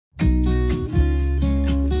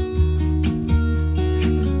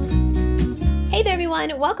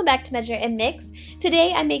everyone, welcome back to Measure and Mix.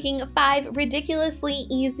 Today I'm making 5 ridiculously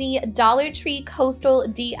easy Dollar Tree coastal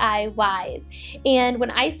DIYs. And when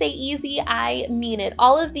I say easy, I mean it.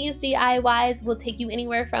 All of these DIYs will take you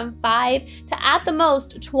anywhere from 5 to at the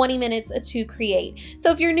most 20 minutes to create. So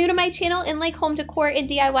if you're new to my channel and like home decor and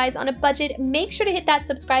DIYs on a budget, make sure to hit that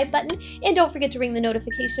subscribe button and don't forget to ring the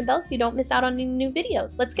notification bell so you don't miss out on any new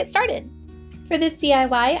videos. Let's get started. For this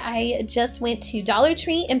DIY, I just went to Dollar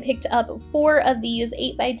Tree and picked up 4 of these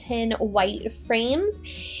 8x10 white frames.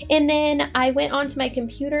 And then I went onto my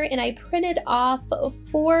computer and I printed off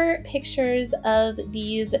 4 pictures of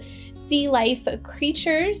these sea life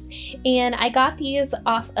creatures. And I got these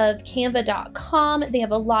off of canva.com. They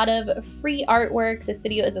have a lot of free artwork. This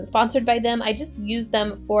video isn't sponsored by them. I just use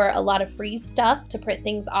them for a lot of free stuff to print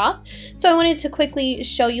things off. So I wanted to quickly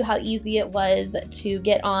show you how easy it was to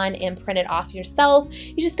get on and print it off yourself.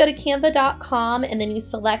 You just go to canva.com and then you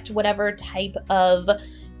select whatever type of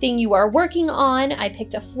thing you are working on. I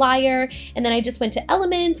picked a flyer and then I just went to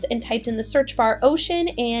elements and typed in the search bar ocean,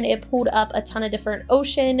 and it pulled up a ton of different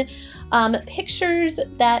ocean pictures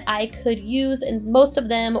that I could use, and most of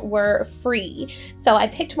them were free. So I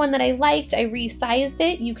picked one that I liked, I resized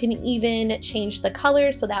it. You can even change the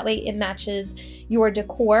color so that way it matches your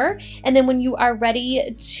decor. And then when you are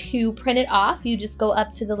ready to print it off, you just go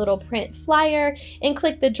up to the little print flyer and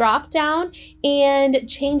click the drop down and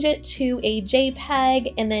change it to a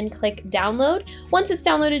JPEG and then click download. Once it's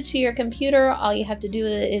downloaded to your computer, all you have to do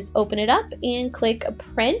is open it up and click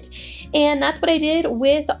print. And that's what I did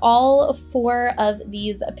with all 4 of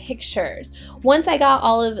these pictures. Once I got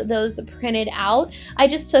all of those printed out, I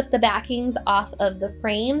just took the backings off of the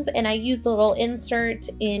frames and I used a little insert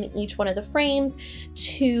in each one of the frames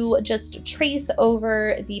to just trace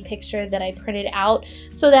over the picture that I printed out,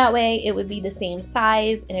 so that way it would be the same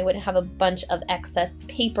size and I wouldn't have a bunch of excess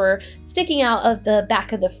paper sticking out of the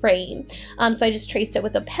back of the frame. So I just traced it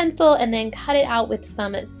with a pencil and then cut it out with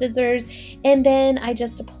some scissors, and then I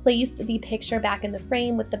just placed the picture back in the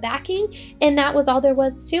frame with the backing, and that was all there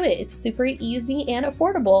was to it. It's super easy and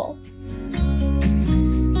affordable.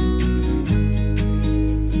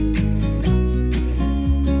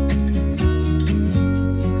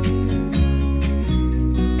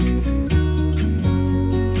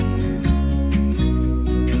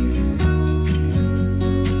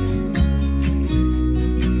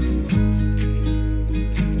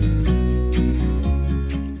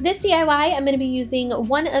 This DIY, I'm going to be using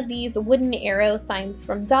one of these wooden arrow signs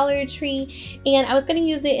from Dollar Tree, and I was going to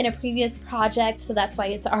use it in a previous project, so that's why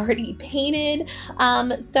it's already painted.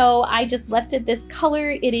 So I just left it this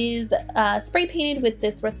color. It is spray painted with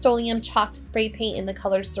this Rust-Oleum chalked spray paint in the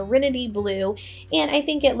color Serenity Blue, and I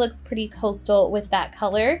think it looks pretty coastal with that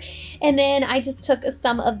color. And then I just took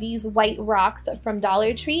some of these white rocks from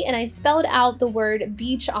Dollar Tree and I spelled out the word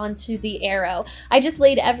beach onto the arrow. I just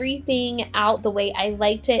laid everything out the way I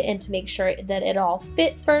liked it and to make sure that it all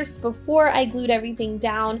fit first before I glued everything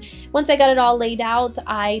down. Once I got it all laid out,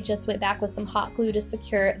 I just went back with some hot glue to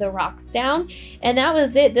secure the rocks down, and that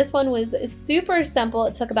was it. This one was super simple.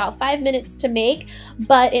 It took about 5 minutes to make,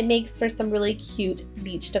 but it makes for some really cute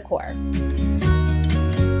beach decor.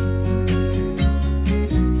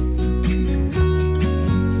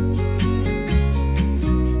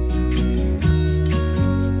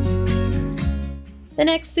 The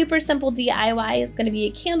next super simple DIY is going to be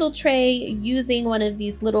a candle tray using one of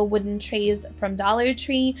these little wooden trays from Dollar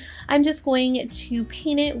Tree. I'm just going to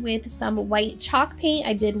paint it with some white chalk paint.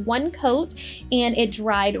 I did 1 coat and it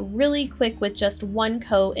dried really quick with just 1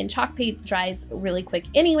 coat, and chalk paint dries really quick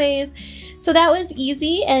anyways. So that was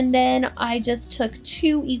easy. And then I just took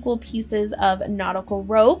 2 equal pieces of nautical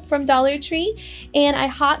rope from Dollar Tree and I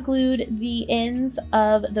hot glued the ends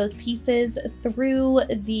of those pieces through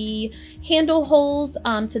the handle holes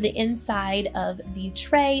to the inside of the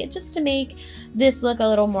tray, just to make this look a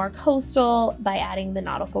little more coastal by adding the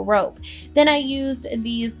nautical rope. Then I used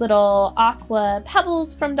these little aqua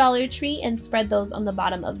pebbles from Dollar Tree and spread those on the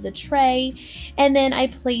bottom of the tray, and then I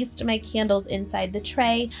placed my candles inside the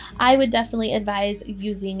tray. I would definitely advise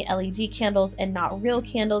using LED candles and not real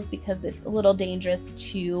candles because it's a little dangerous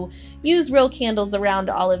to use real candles around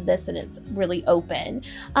all of this and it's really open.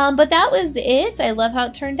 But that was it. I love how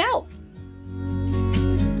it turned out.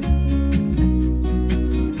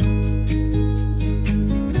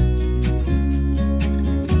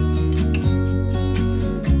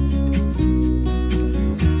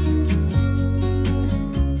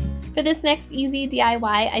 For this next easy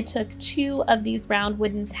DIY, I took 2 of these round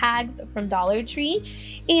wooden tags from Dollar Tree,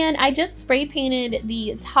 and I just spray painted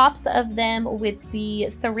the tops of them with the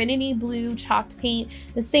Serenity Blue chalked paint,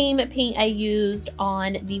 the same paint I used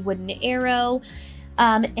on the wooden arrow.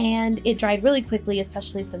 and it dried really quickly,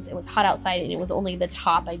 especially since it was hot outside and it was only the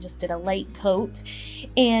top. I just did a light coat,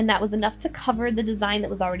 and that was enough to cover the design that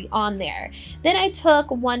was already on there. Then I took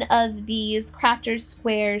one of these Crafter's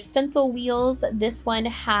Square stencil wheels. This one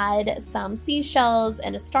had some seashells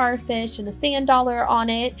and a starfish and a sand dollar on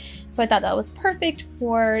it, so I thought that was perfect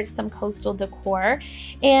for some coastal decor.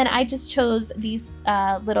 And I just chose these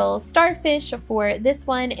little starfish for this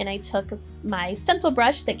one, and I took my stencil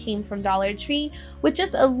brush that came from Dollar Tree with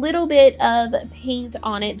just a little bit of paint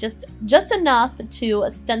on it, just enough to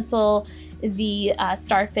stencil the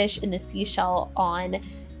starfish and the seashell on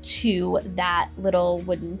to that little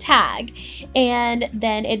wooden tag. And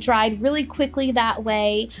then it dried really quickly that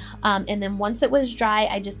way, and then once it was dry,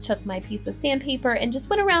 I just took my piece of sandpaper and just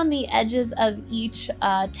went around the edges of each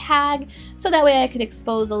tag, so that way I could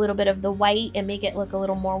expose a little bit of the white and make it look a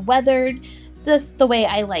little more weathered, just the way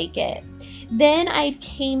I like it. Then I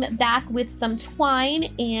came back with some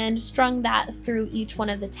twine and strung that through each one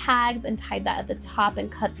of the tags and tied that at the top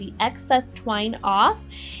and cut the excess twine off.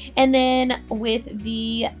 And then with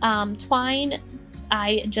the twine,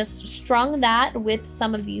 I just strung that with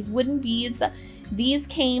some of these wooden beads. These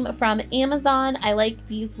came from Amazon. I like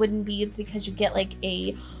these wooden beads because you get like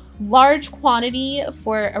a large quantity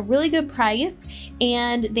for a really good price,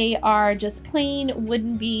 and they are just plain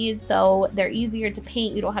wooden beads, so they're easier to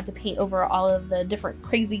paint. You don't have to paint over all of the different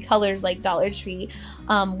crazy colors like Dollar Tree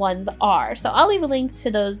ones are. So I'll leave a link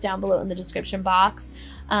to those down below in the description box.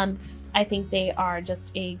 I think they are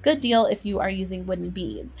just a good deal if you are using wooden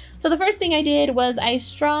beads. So the first thing I did was I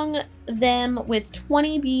strung them with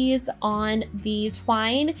 20 beads on the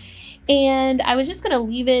twine, and I was just gonna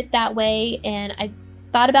leave it that way, and I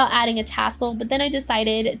thought about adding a tassel, but then I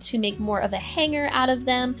decided to make more of a hanger out of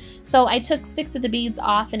them. So I took 6 of the beads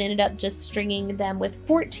off and ended up just stringing them with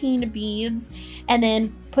 14 beads and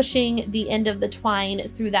then pushing the end of the twine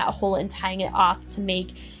through that hole and tying it off to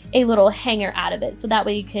make a little hanger out of it. So that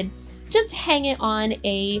way you could just hang it on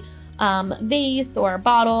a vase or a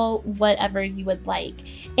bottle, whatever you would like.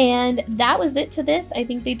 And that was it to this. I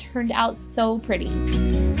think they turned out so pretty.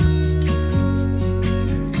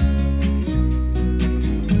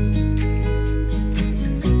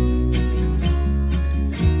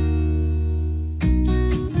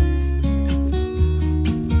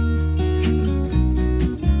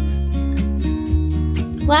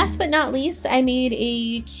 Last but not least, I made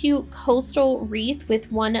a cute coastal wreath with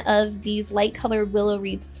one of these light colored willow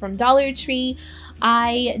wreaths from Dollar Tree.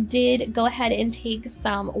 I did go ahead and take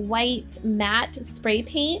some white matte spray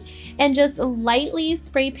paint and just lightly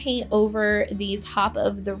spray paint over the top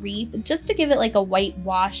of the wreath just to give it like a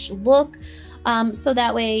whitewash look. So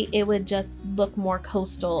that way it would just look more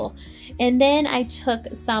coastal. And then I took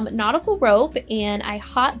some nautical rope and I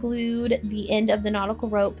hot glued the end of the nautical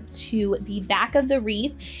rope to the back of the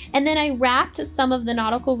wreath. And then I wrapped some of the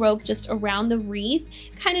nautical rope just around the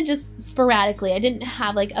wreath, kind of just sporadically. I didn't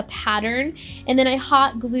have like a pattern. And then I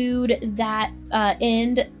hot glued that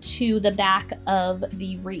end to the back of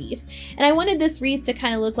the wreath. And I wanted this wreath to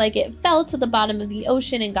kind of look like it fell to the bottom of the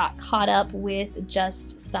ocean and got caught up with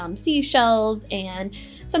just some seashells and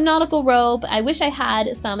some nautical rope. I wish I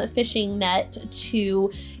had some fishing net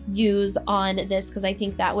to use on this because I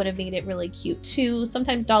think that would have made it really cute too.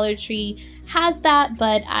 Sometimes Dollar Tree has that,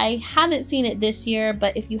 but I haven't seen it this year.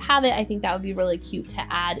 But if you have it, I think that would be really cute to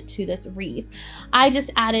add to this wreath. I just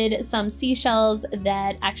added some seashells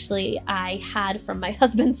that actually I had from my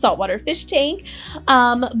husband's saltwater fish tank,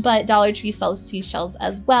 but Dollar Tree sells seashells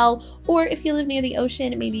as well. Or if you live near the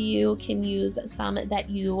ocean, maybe you can use some that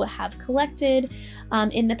you have collected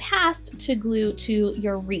in the past to glue to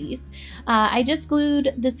your wreath. I just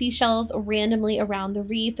glued the seashells randomly around the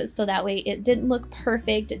wreath so that way it didn't look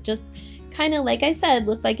perfect. It just kind of, like I said,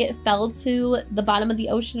 looked like it fell to the bottom of the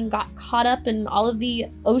ocean and got caught up in all of the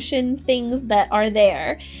ocean things that are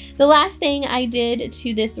there. The last thing I did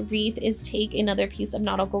to this wreath is take another piece of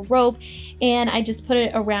nautical rope and I just put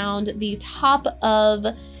it around the top of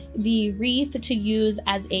the wreath to use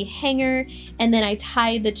as a hanger, and then I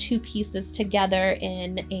tied the two pieces together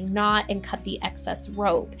in a knot and cut the excess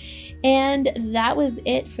rope. And that was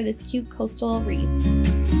it for this cute coastal wreath.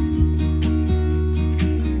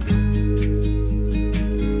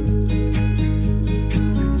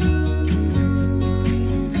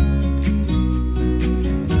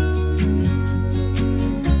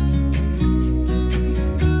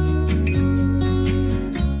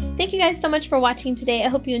 Thank you guys so much for watching today. I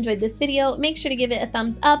hope you enjoyed this video. Make sure to give it a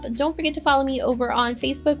thumbs up. Don't forget to follow me over on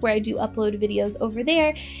Facebook where I do upload videos over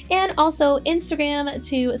there, and also Instagram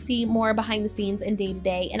to see more behind the scenes and day to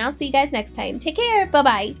day. And I'll see you guys next time. Take care.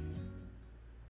 Bye-bye.